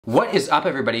What is up,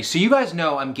 everybody? So you guys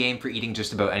know I'm game for eating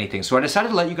just about anything. So I decided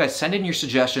to let you guys send in your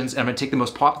suggestions, and I'm gonna take the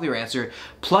most popular answer,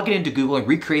 plug it into Google, and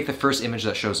recreate the first image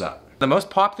that shows up. The most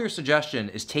popular suggestion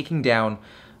is taking down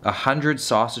 100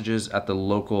 sausages at the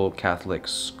local Catholic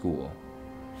school.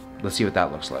 Let's see what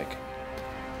that looks like.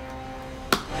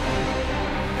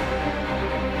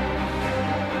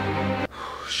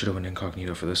 Should have went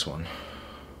incognito for this one.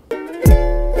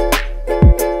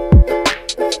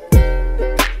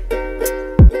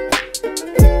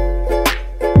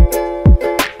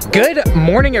 Good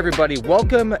morning, everybody.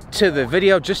 Welcome to the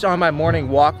video. Just on my morning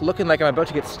walk, looking like I'm about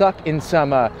to get stuck in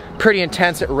some pretty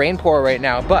intense rainpour right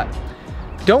now. But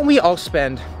don't we all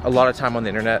spend a lot of time on the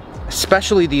internet,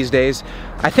 especially these days?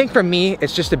 I think for me,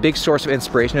 it's just a big source of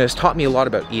inspiration. It's taught me a lot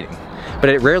about eating, but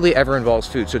it rarely ever involves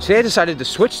food. So today I decided to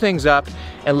switch things up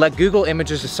and let Google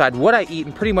Images decide what I eat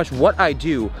and pretty much what I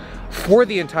do for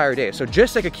the entire day. So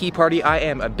just like a key party, I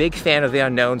am a big fan of the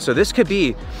unknown. So this could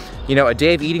be, you know, a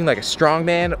day of eating like a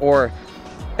strongman or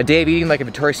a day of eating like a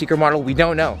Victoria's Secret model. We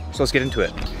don't know. So let's get into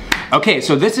it. Okay,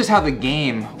 so this is how the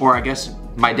game, or I guess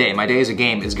my day as a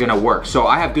game is gonna work. So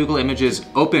I have Google Images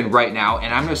open right now,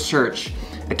 and I'm gonna search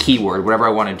a keyword, whatever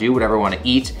I wanna do, whatever I wanna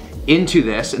eat, into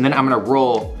this, and then I'm gonna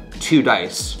roll 2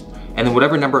 dice. And then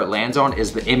whatever number it lands on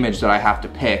is the image that I have to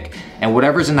pick, and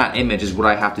whatever's in that image is what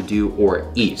I have to do or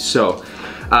eat. So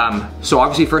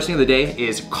obviously first thing of the day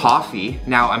is coffee.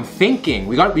 Now I'm thinking,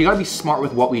 we gotta be smart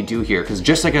with what we do here, because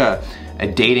just like a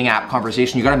dating app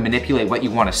conversation, you gotta manipulate what you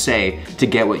wanna say to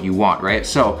get what you want, right?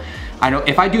 So I know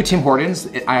if I do Tim Hortons,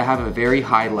 I have a very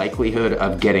high likelihood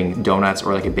of getting donuts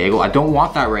or like a bagel. I don't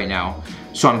want that right now.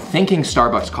 So I'm thinking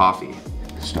Starbucks coffee.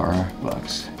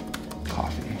 Starbucks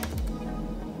coffee.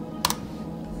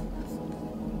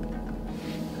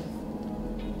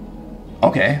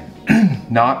 Okay,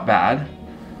 not bad.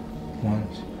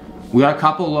 We got a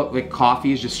couple of like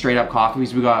coffees, just straight up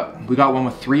coffees. We got one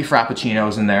with 3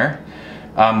 frappuccinos in there.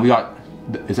 We got,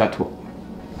 is that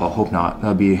 12? Well, hope not.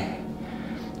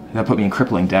 That put me in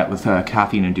crippling debt with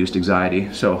caffeine-induced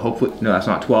anxiety. So hopefully, no, that's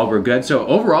not 12, we're good. So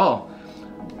overall,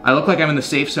 I look like I'm in the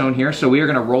safe zone here. So we are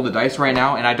gonna roll the dice right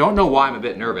now. And I don't know why I'm a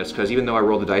bit nervous, because even though I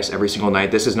roll the dice every single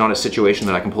night, this is not a situation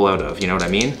that I can pull out of, you know what I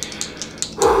mean?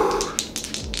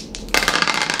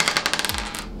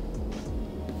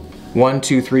 1,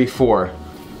 2, 3, 4.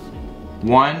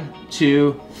 1,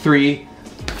 2, 3,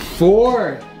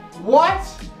 4. What?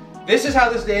 This is how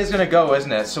this day is gonna go,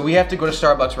 isn't it? So we have to go to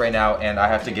Starbucks right now, and I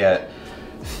have to get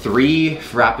 3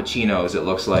 frappuccinos, it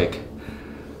looks like.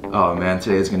 Oh man,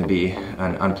 today is gonna be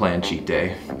an unplanned cheat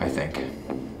day, I think.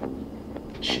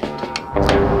 Shit. Good,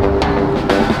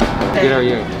 how are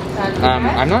you?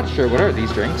 I'm not sure, what are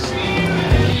these drinks?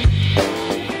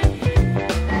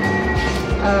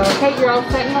 Okay, you're all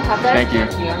set in the cup. Thank you.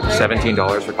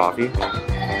 $17 for coffee.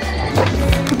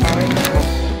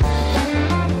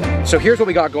 So here's what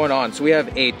we got going on. So we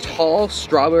have a tall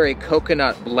strawberry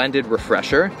coconut blended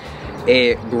refresher,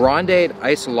 a grande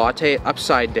iced latte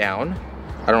upside down,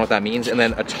 I don't know what that means, and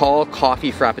then a tall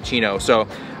coffee frappuccino. So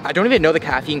I don't even know the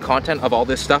caffeine content of all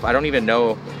this stuff. I don't even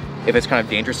know if it's kind of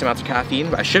dangerous amounts of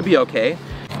caffeine, but I should be okay.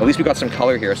 At least we got some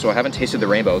color here, so I haven't tasted the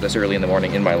rainbow this early in the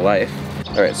morning in my life.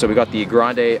 All right, so we got the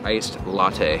grande iced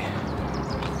latte.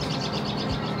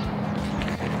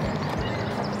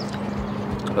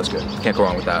 That's good, can't go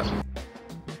wrong with that.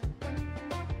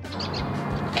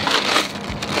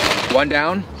 1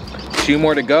 down, 2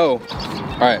 more to go.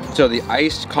 All right, so the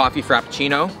iced coffee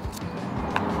frappuccino.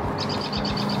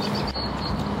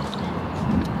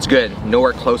 It's good,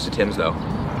 nowhere close to Tim's though.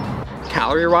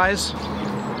 Calorie-wise,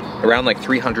 around like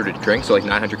 300 a drink, so like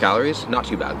 900 calories. Not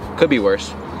too bad. Could be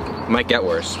worse. Might get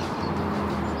worse.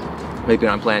 Maybe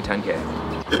an unplanned 10K.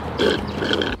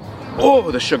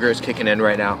 Oh, the sugar is kicking in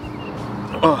right now.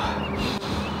 Oh.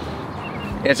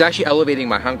 It's actually elevating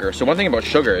my hunger. So one thing about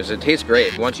sugar is it tastes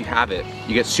great. Once you have it,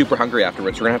 you get super hungry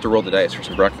afterwards. We're gonna have to roll the dice for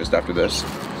some breakfast after this.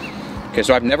 Okay,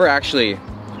 so I've never actually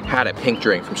had a pink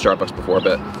drink from Starbucks before,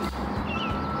 but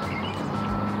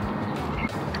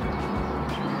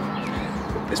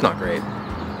it's not great.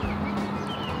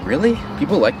 Really?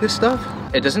 People like this stuff?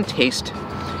 It doesn't taste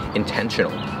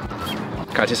intentional.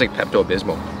 Kind of tastes like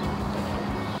Pepto-Bismol.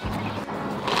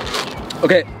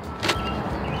 Okay.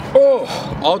 Oh,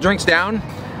 all drinks down.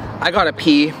 I gotta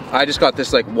pee. I just got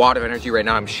this like wad of energy right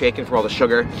now. I'm shaking from all the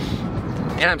sugar.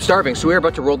 And I'm starving, so we're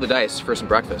about to roll the dice for some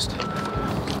breakfast.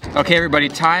 Okay, everybody,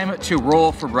 time to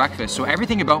roll for breakfast. So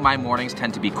everything about my mornings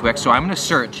tend to be quick, so I'm gonna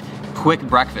search quick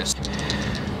breakfast.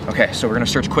 Okay, so we're gonna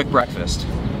search quick breakfast.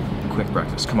 Quick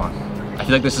breakfast, come on. I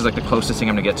feel like this is like the closest thing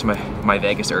I'm gonna get to my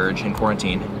Vegas urge in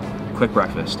quarantine. Quick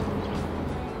breakfast.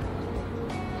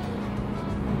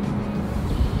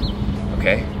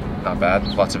 Okay, not bad.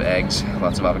 Lots of eggs,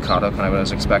 lots of avocado, kind of what I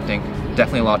was expecting.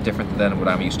 Definitely a lot different than what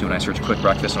I'm used to when I search quick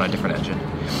breakfast on a different engine.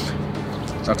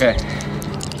 Okay.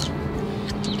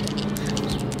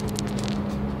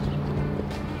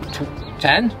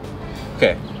 10?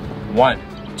 Okay,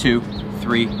 1, 2,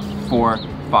 3, 4,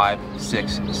 5,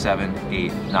 6, 7,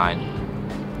 8,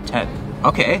 9, 10.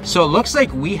 Okay, so it looks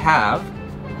like we have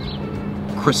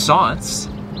croissants.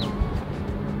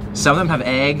 Some of them have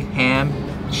egg, ham,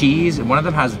 cheese, and one of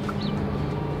them has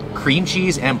cream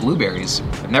cheese and blueberries.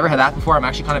 I've never had that before. I'm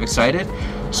actually kind of excited.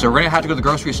 So we're gonna have to go to the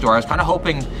grocery store. I was kind of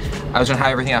hoping I was gonna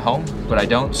have everything at home, but I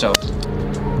don't, so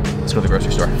let's go to the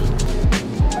grocery store.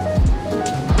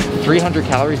 300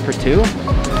 calories per two?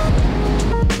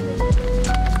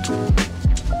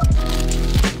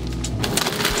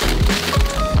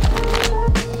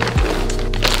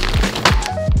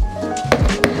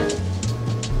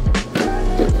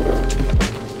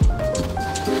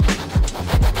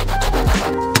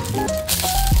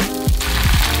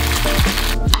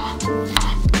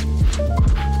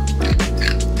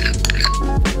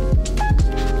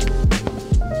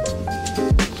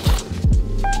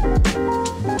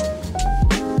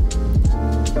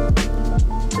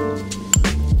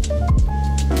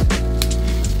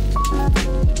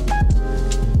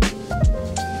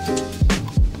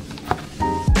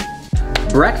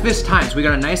 Breakfast time, so we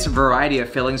got a nice variety of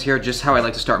fillings here, just how I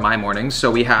like to start my mornings.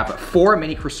 So we have 4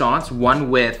 mini croissants,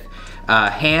 one with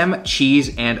ham,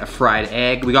 cheese, and a fried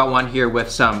egg. We got one here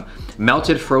with some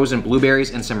melted frozen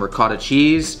blueberries and some ricotta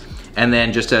cheese, and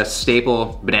then just a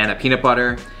staple banana peanut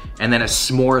butter, and then a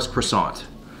s'mores croissant.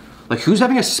 Like, who's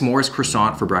having a s'mores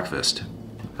croissant for breakfast?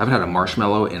 I haven't had a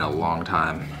marshmallow in a long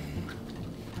time.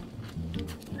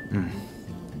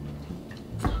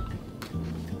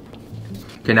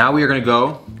 Okay, now we are gonna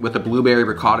go with the blueberry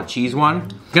ricotta cheese one.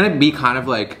 It's gonna be kind of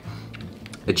like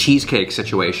a cheesecake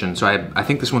situation, so I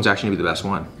think this one's actually gonna be the best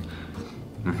one.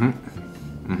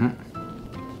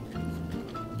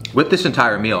 With this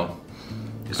entire meal,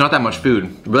 it's not that much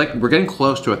food. We're getting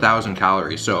close to 1,000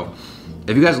 calories, so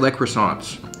if you guys like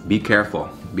croissants, be careful.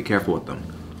 Be careful with them.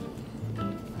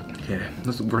 Okay,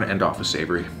 we're gonna end off with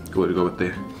savory. Go with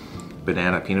the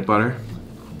banana peanut butter.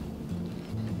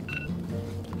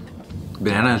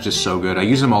 Banana is just so good. I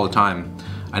use them all the time.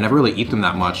 I never really eat them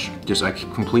that much. Just I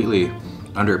completely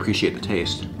underappreciate the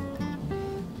taste.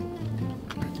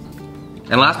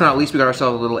 And last but not least, we got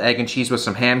ourselves a little egg and cheese with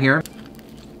some ham here.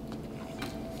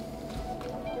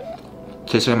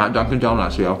 Tastes like I'm at Dunkin'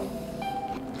 Donuts, yo.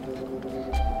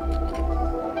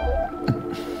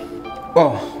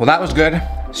 Oh, well that was good.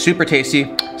 Super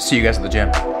tasty. See you guys at the gym.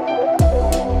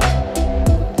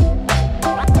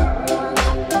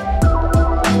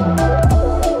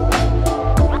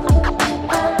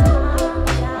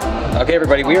 Okay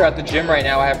everybody, we are at the gym right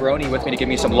now. I have Roni with me to give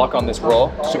me some luck on this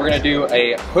roll. So we're gonna do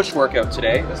a push workout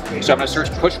today. So I'm gonna search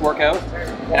push workout.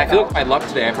 And I feel like my luck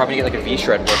today, I'm probably gonna get like a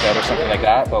V-shred workout or something like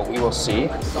that, but we will see.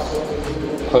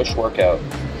 Push workout.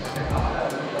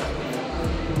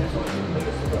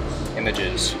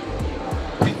 Images.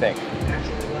 What do you think?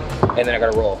 And then I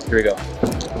gotta roll. Here we go.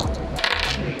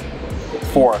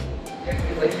 4.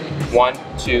 1,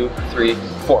 2, 3,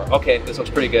 4. Okay, this looks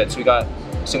pretty good. So we got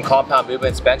some compound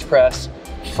movements, bench press,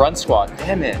 front squat.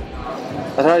 Damn it.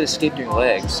 I thought I'd escape doing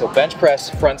legs. So bench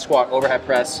press, front squat, overhead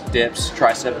press, dips,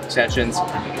 tricep extensions,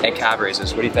 and calf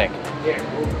raises. What do you think?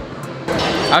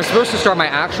 I was supposed to start my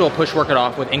actual push workout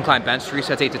off with incline bench, 3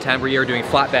 sets 8 to 10, where you're doing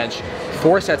flat bench,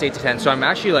 4 sets 8 to 10. So I'm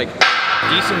actually like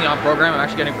decently on program. I'm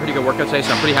actually getting a pretty good workout today,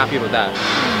 so I'm pretty happy with that.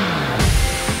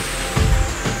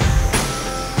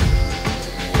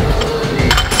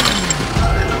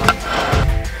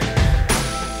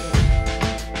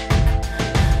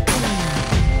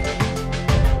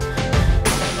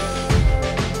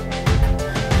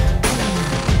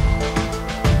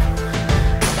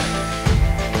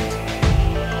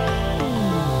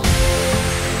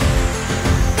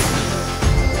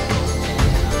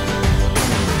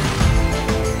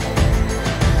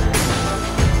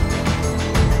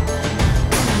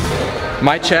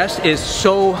 My chest is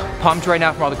so pumped right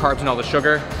now from all the carbs and all the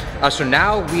sugar. So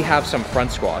now we have some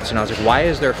front squats. And I was like, why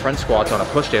is there front squats on a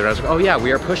push day? And I was like, oh yeah,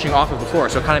 we are pushing off of the floor.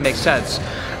 So it kind of makes sense.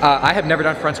 I have never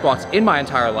done front squats in my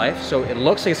entire life. So it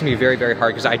looks like it's gonna be very, very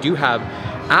hard because I do have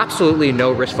absolutely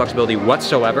no wrist flexibility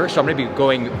whatsoever. So I'm gonna be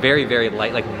going very, very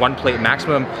light, like 1 plate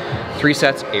maximum, 3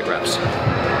 sets, 8 reps.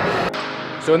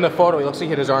 So in the photo, he looks like he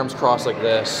had his arms crossed like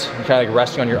this, kind of like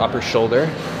resting on your upper shoulder.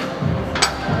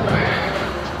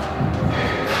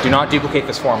 Do not duplicate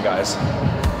this form, guys.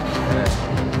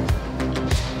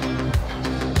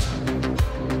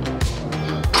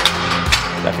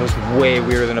 That feels way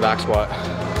weirder than a back squat.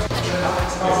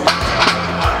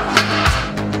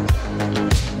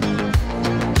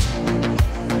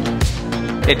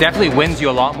 It definitely wins you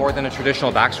a lot more than a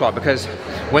traditional back squat, because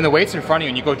when the weight's in front of you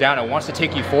and you go down, it wants to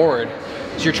take you forward.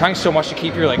 So you're trying so much to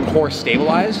keep your like core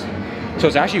stabilized. So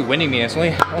it's actually winning me. It's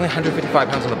only 155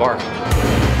 pounds on the bar.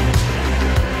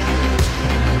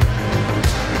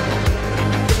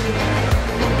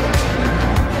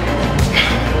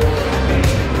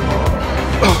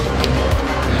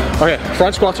 Okay,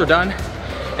 front squats are done.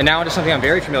 And now into something I'm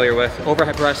very familiar with,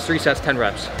 overhead press, 3 sets, 10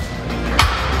 reps.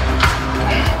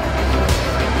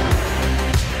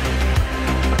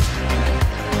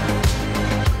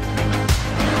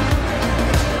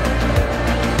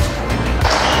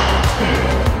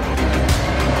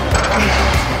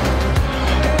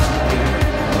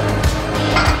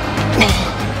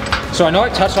 So I know I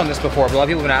touched on this before, but a lot of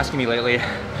people have been asking me lately,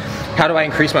 how do I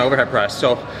increase my overhead press?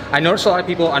 So I noticed a lot of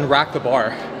people unrack the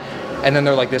bar and then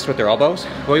they're like this with their elbows.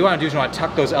 What you want to do is you want to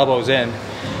tuck those elbows in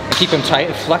and keep them tight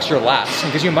and flex your lats.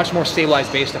 It gives you a much more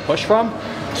stabilized base to push from.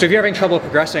 So if you're having trouble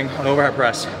progressing on overhead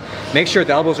press, make sure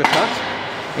the elbows are tucked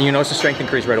and you notice the strength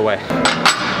increase right away.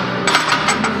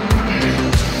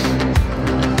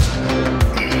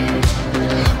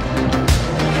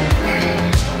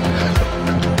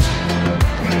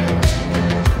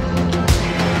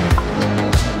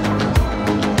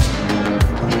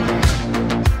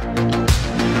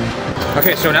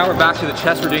 Okay, so now we're back to the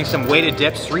chest. We're doing some weighted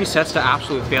dips, 3 sets to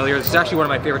absolute failure. This is actually one of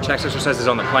my favorite chest exercises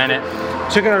on the planet.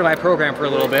 Took it out of my program for a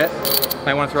little bit.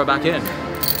 Might want to throw it back in.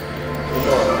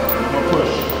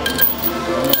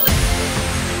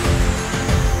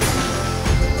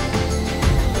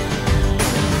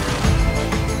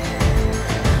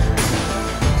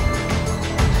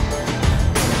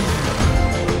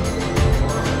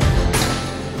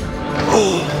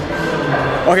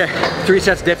 Okay, 3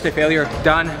 sets dips to failure,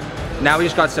 done. Now we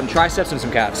just got some triceps and some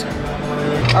calves.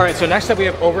 All right, so next up we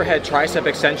have overhead tricep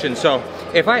extension. So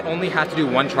if I only have to do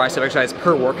 1 tricep exercise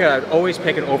per workout, I'd always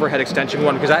pick an overhead extension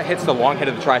one, because that hits the long head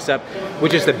of the tricep,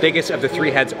 which is the biggest of the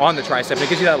 3 heads on the tricep. And it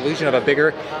gives you that illusion of a bigger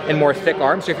and more thick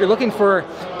arm. So if you're looking to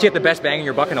get the best bang in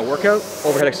your buck in a workout,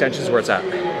 overhead extension is where it's at.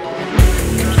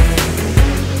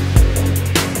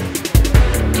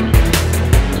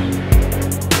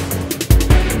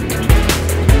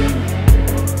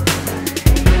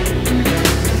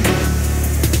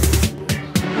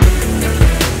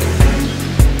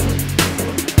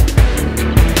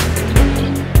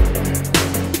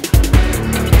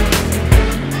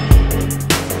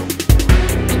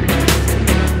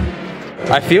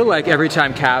 I feel like every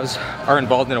time calves are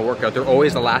involved in a workout, they're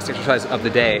always the last exercise of the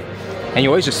day, and you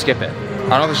always just skip it. I don't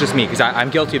know if it's just me, because I'm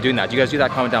guilty of doing that. Do you guys do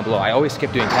that? Comment down below. I always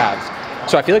skip doing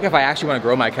calves. So I feel like if I actually want to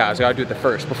grow my calves, I gotta do it the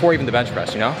first, before even the bench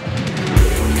press, you know?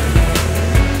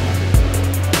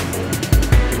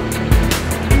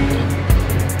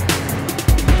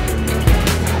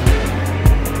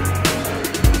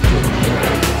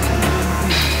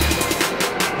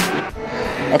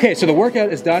 Okay, so the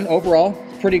workout is done overall.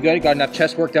 Pretty good, got enough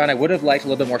chest work done. I would have liked a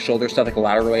little bit more shoulder stuff, like a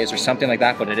lateral raise or something like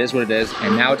that, but it is what it is.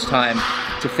 And now it's time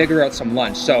to figure out some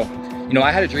lunch. So, you know,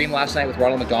 I had a dream last night with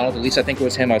Ronald McDonald, at least I think it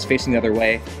was him. I was facing the other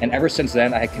way. And ever since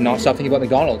then, I cannot stop thinking about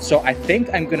McDonald's. So I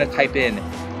think I'm gonna type in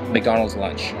McDonald's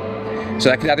lunch. So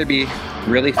that could either be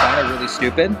really fun or really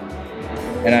stupid.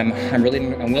 And I'm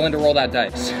willing to roll that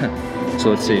dice. So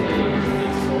let's see.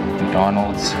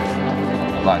 McDonald's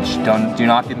lunch. Do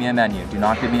not give me a menu. Do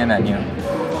not give me a menu.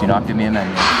 Do not give me a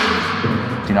menu.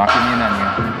 Do not give me a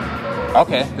menu.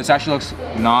 Okay, this actually looks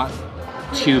not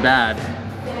too bad.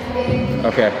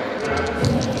 Okay.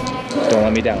 Don't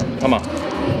let me down. Come on.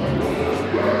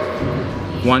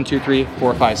 1, 2, 3,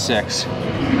 4, 5, 6.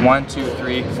 1, 2,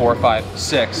 3, 4, 5,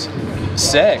 6. 6.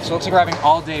 So it looks like we're having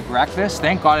all day breakfast.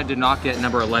 Thank God I did not get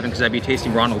number 11, because I'd be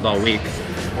tasting Ronald all week.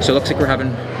 So it looks like we're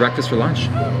having breakfast for lunch.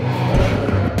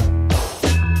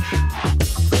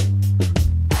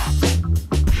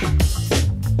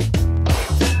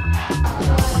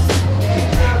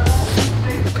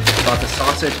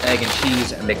 Sausage, egg, and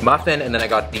cheese McMuffin, and then I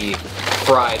got the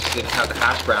fries, they didn't have the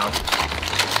hash brown.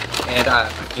 And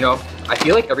you know, I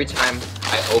feel like every time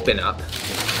I open up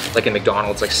like a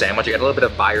McDonald's like sandwich, I get a little bit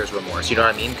of buyer's remorse, you know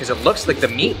what I mean? Because it looks like the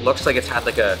meat looks like it's had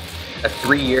like a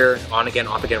 3-year on again,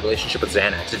 off again relationship with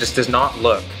Xanax. It just does not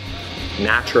look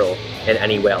natural in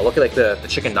any way. I look at like the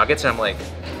chicken nuggets and I'm like,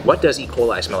 what does E.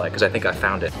 coli smell like? Because I think I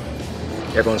found it.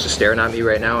 Everyone's just staring at me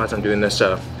right now as I'm doing this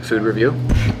food review.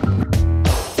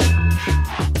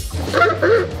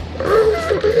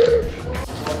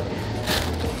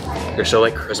 They're so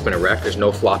like crisp and erect, there's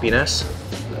no floppiness.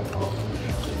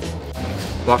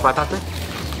 Want 5 pepper?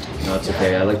 No, it's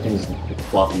okay. I like things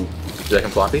floppy. You like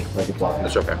them floppy? I like it floppy.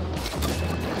 That's okay.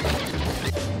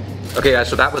 Okay guys,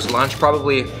 so that was lunch.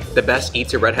 Probably the best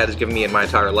eats a redhead has given me in my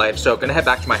entire life. So gonna head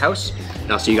back to my house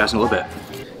and I'll see you guys in a little bit.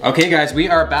 Okay guys, we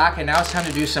are back and now it's time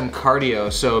to do some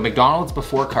cardio. So McDonald's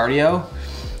before cardio,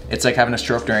 it's like having a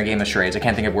stroke during a game of charades. I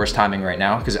can't think of worse timing right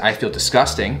now because I feel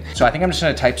disgusting. So I think I'm just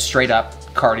gonna type straight up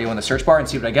cardio in the search bar and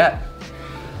see what I get.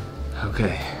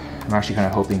 Okay, I'm actually kind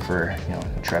of hoping for, you know,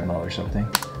 a treadmill or something.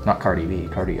 Not Cardi B,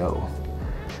 cardio.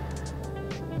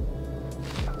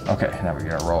 Okay, now we're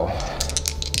gonna roll.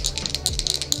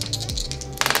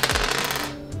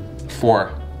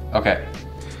 4, okay.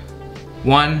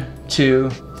 1, 2,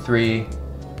 3,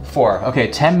 4. Okay,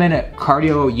 10-minute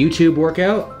cardio YouTube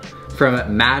workout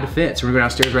from Mad Fit. So we're gonna go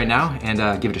downstairs right now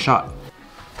and give it a shot.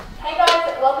 Hey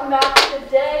guys, welcome back.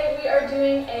 Today we are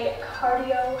doing a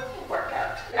cardio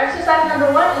workout. Exercise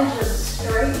number 1 is just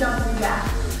straight jumping jacks.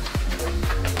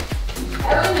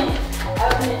 Every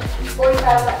minute,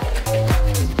 45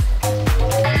 seconds.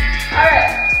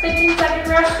 Alright, 15-second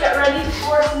rest, get ready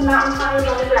for some mountain climbers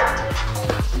on the ground.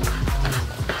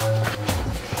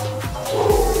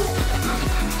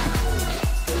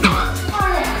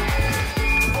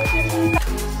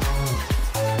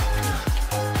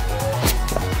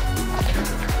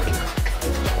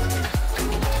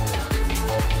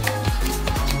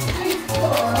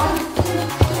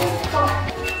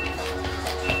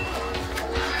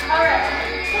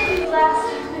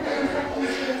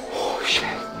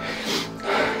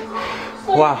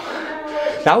 Wow,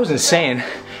 that was insane.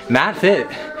 Mad Fit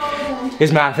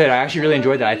is Mad Fit. I actually really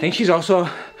enjoyed that. I think she's also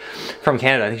from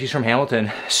Canada. I think she's from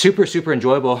Hamilton. Super, super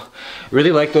enjoyable.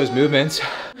 Really like those movements.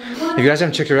 If you guys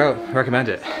haven't checked her out, I recommend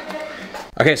it.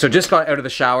 Okay, so just got out of the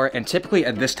shower and typically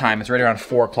at this time, it's right around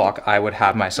 4 o'clock, I would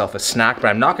have myself a snack, but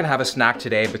I'm not gonna have a snack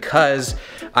today because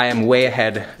I am way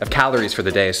ahead of calories for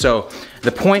the day. So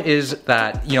the point is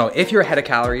that, you know, if you're ahead of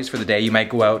calories for the day, you might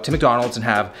go out to McDonald's and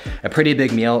have a pretty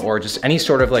big meal or just any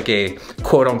sort of like a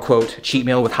quote unquote cheat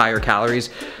meal with higher calories.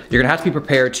 You're gonna have to be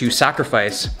prepared to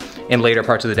sacrifice in later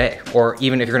parts of the day. Or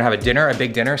even if you're gonna have a dinner, a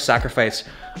big dinner, sacrifice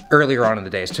earlier on in the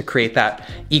days to create that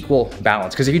equal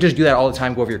balance. Because if you just do that all the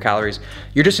time, go over your calories,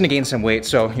 you're just gonna gain some weight.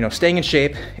 So, you know, staying in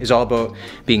shape is all about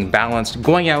being balanced,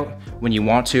 going out when you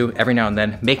want to every now and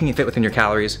then, making it fit within your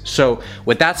calories. So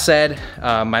with that said,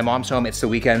 my mom's home, it's the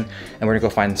weekend, and we're gonna go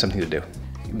find something to do.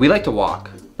 We like to walk,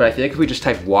 but I feel like if we just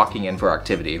type walking in for our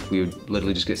activity, we would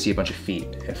literally just see a bunch of feet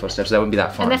and footsteps. That wouldn't be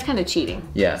that fun. And that's kind of cheating.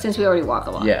 Yeah. Since we already walk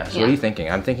a lot. Yeah, so what are you thinking?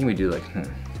 I'm thinking we do like,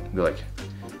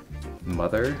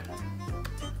 mother,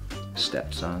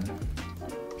 stepson.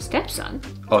 Stepson?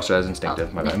 Oh, so that's instinctive.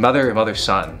 Oh, My bad. no. Mother,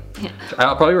 son. Yeah.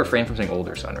 I'll probably refrain from saying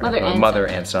older son, right? Mother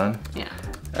and son. Yeah.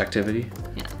 Activity.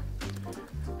 Yeah.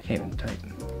 I can't even type.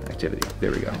 Activity.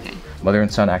 There we go. Okay. Mother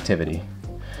and son activity.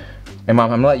 And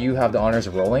Mom, I'm gonna let you have the honors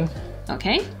of rolling.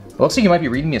 Okay. It looks like you might be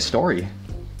reading me a story.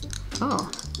 Oh.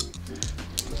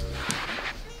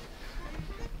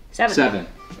 7. 7.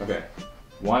 Okay.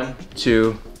 1,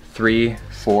 2, 3,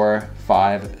 4,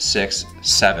 5, 6,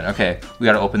 7. Okay, we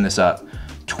gotta open this up.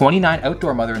 29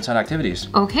 outdoor mother and son activities.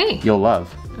 Okay. You'll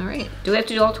love. All right. Do we have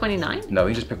to do all 29? No,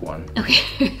 you just pick one.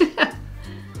 Okay.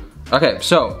 Okay,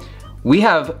 so we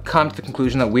have come to the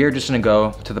conclusion that we're just gonna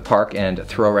go to the park and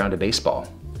throw around a baseball.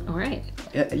 All right.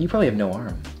 You probably have no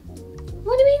arm.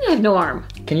 What do you mean I have no arm?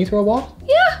 Can you throw a ball?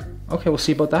 Yeah. Okay, we'll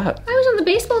see about that. I was on the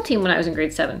baseball team when I was in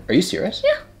grade 7. Are you serious?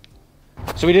 Yeah.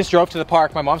 So we just drove to the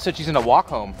park. My mom said she's gonna walk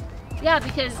home. Yeah,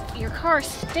 because your car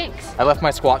stinks. I left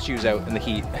my squat shoes out in the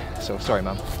heat, so sorry,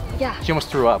 Mom. Yeah. She almost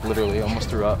threw up, literally, almost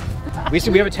threw up. We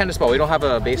have a tennis ball, we don't have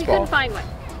a We baseball. couldn't find one.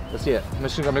 Let's see it. I'm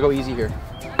gonna go easy here.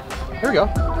 Here we go.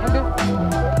 Okay.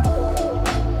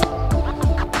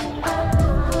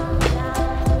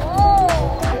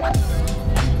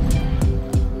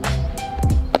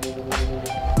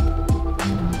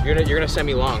 You're gonna send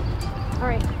me long. All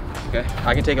right. Okay,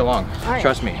 I can take it long. All right.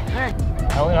 Trust me. All right.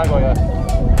 I will not go yet.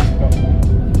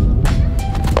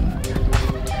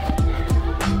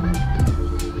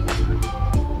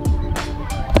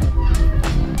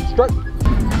 Strike.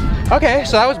 Okay,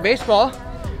 so that was baseball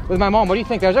with my mom. What do you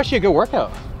think? That was actually a good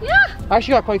workout. Yeah. I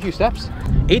actually got quite a few steps.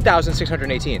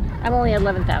 8,618. I'm only at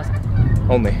 11,000.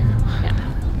 Only. Yeah.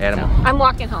 Animal. So, I'm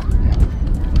walking home.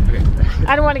 Okay.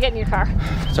 I don't want to get in your car.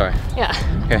 Sorry. Yeah.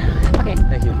 Okay. Okay.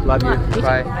 Thank you. Love you. You too.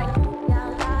 Bye. Bye.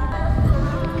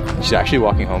 She's actually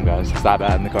walking home, guys. It's that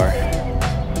bad in the car.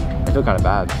 I feel kind of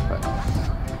bad, but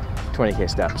 20K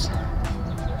steps.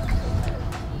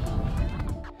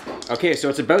 Okay, so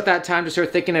it's about that time to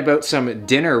start thinking about some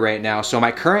dinner right now. So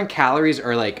my current calories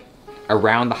are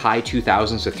around the high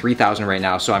 2,000s to 3,000 right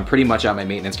now, so I'm pretty much at my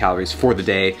maintenance calories for the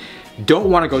day. Don't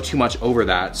want to go too much over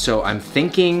that, so I'm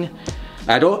thinking,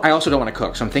 I also don't want to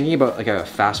cook, so I'm thinking about like a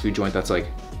fast food joint that's like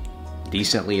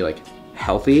decently like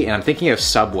healthy, and I'm thinking of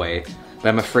Subway, but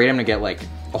I'm afraid I'm gonna get like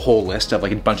a whole list of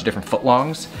like a bunch of different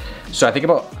footlongs. So I think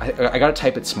about, I gotta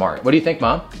type it smart. What do you think,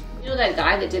 Mom? You know that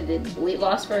guy that did the weight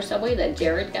loss for Subway, that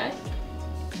Jared guy?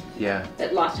 Yeah.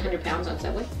 That lost 100 pounds on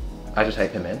Subway? I just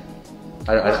type him in.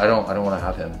 I don't want to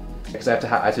have him because I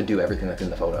have to do everything that's in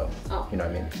the photo. Oh. You know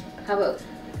what I mean? How about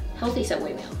healthy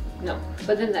Subway meal? No,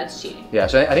 but then that's cheating. Yeah,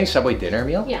 so I think Subway dinner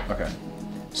meal? Yeah. Okay.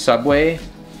 Subway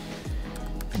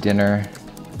dinner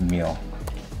meal.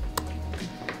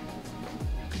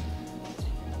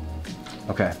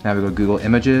 Okay, now we go Google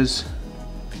Images.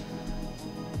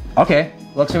 Okay,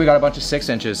 looks like we got a bunch of 6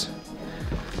 inches.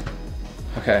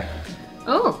 Okay.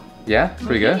 Oh. Yeah,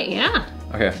 pretty okay, good? Yeah.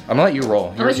 Okay, I'm gonna let you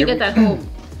roll. Unless you get that whole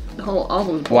all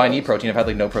those balls. Well, I need protein. I've had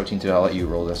like no protein too. I'll let you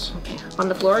roll this. Okay. On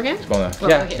the floor again? Go on there. Well,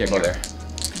 Yeah, okay, here, go there.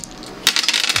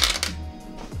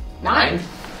 9.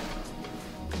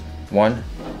 1,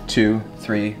 2,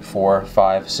 3, 4,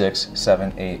 5, 6,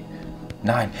 7, 8,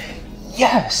 9.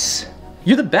 Yes!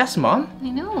 You're the best, Mom. I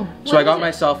know. So I got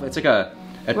myself, it's like a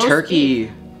turkey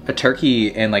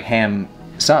and like ham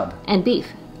sub. And beef.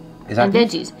 Is that And beef?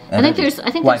 veggies. And I think veggies.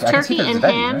 there's turkey and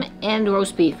veggies, ham right? and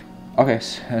roast beef. Okay,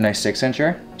 a nice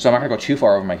 6-incher. So I'm not gonna go too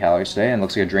far over my calories today, and it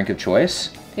looks like a drink of choice.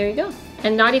 There you go.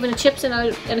 And not even a chips and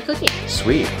a cookie.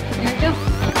 Sweet. There you go.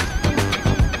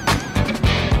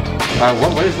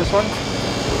 What is this one?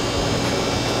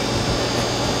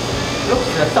 Looks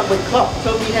like a Subway Club,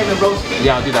 turkey ham and roast beef.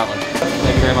 Yeah, I'll do that one.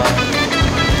 Thank you very much.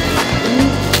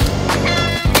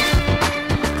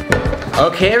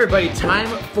 Okay, everybody, time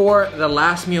for the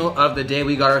last meal of the day.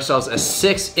 We got ourselves a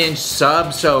 6-inch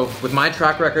sub. So with my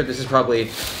track record, this is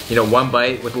probably, you know, 1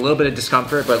 bite with a little bit of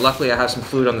discomfort, but luckily I have some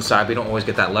fluid on the side. We don't always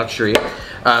get that luxury.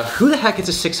 Who the heck gets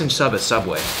a 6-inch sub at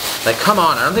Subway? Like, come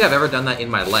on, I don't think I've ever done that in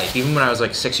my life, even when I was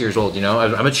like 6 years old, you know?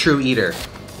 I'm a true eater.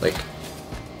 Like,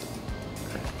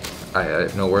 I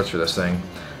have no words for this thing.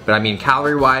 But I mean,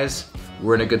 calorie-wise,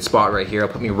 we're in a good spot right here.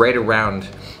 It'll put me right around,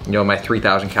 you know, my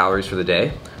 3,000 calories for the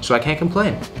day. So I can't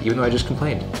complain, even though I just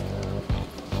complained.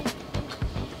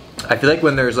 I feel like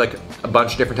when there's like a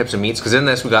bunch of different types of meats, because in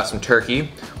this we got some turkey,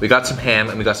 we got some ham,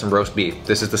 and we got some roast beef.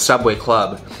 This is the Subway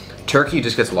Club. Turkey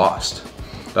just gets lost.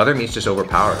 The other meats just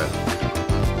overpower it.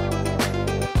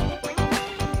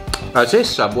 I would say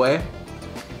Subway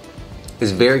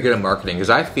is very good at marketing,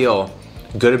 because I feel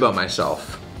good about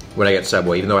myself when I get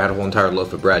Subway, even though I had a whole entire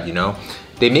loaf of bread, you know?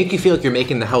 They make you feel like you're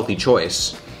making the healthy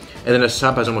choice, and then a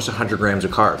sub has almost 100 grams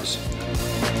of carbs.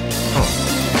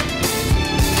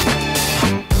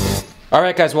 All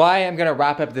right, guys, well, I am gonna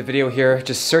wrap up the video here.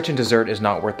 Just searching dessert is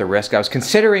not worth the risk. I was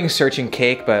considering searching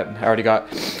cake, but I already got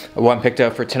one picked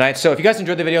out for tonight. So if you guys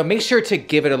enjoyed the video, make sure to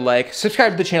give it a like,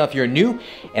 subscribe to the channel if you're new,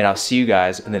 and I'll see you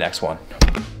guys in the next one.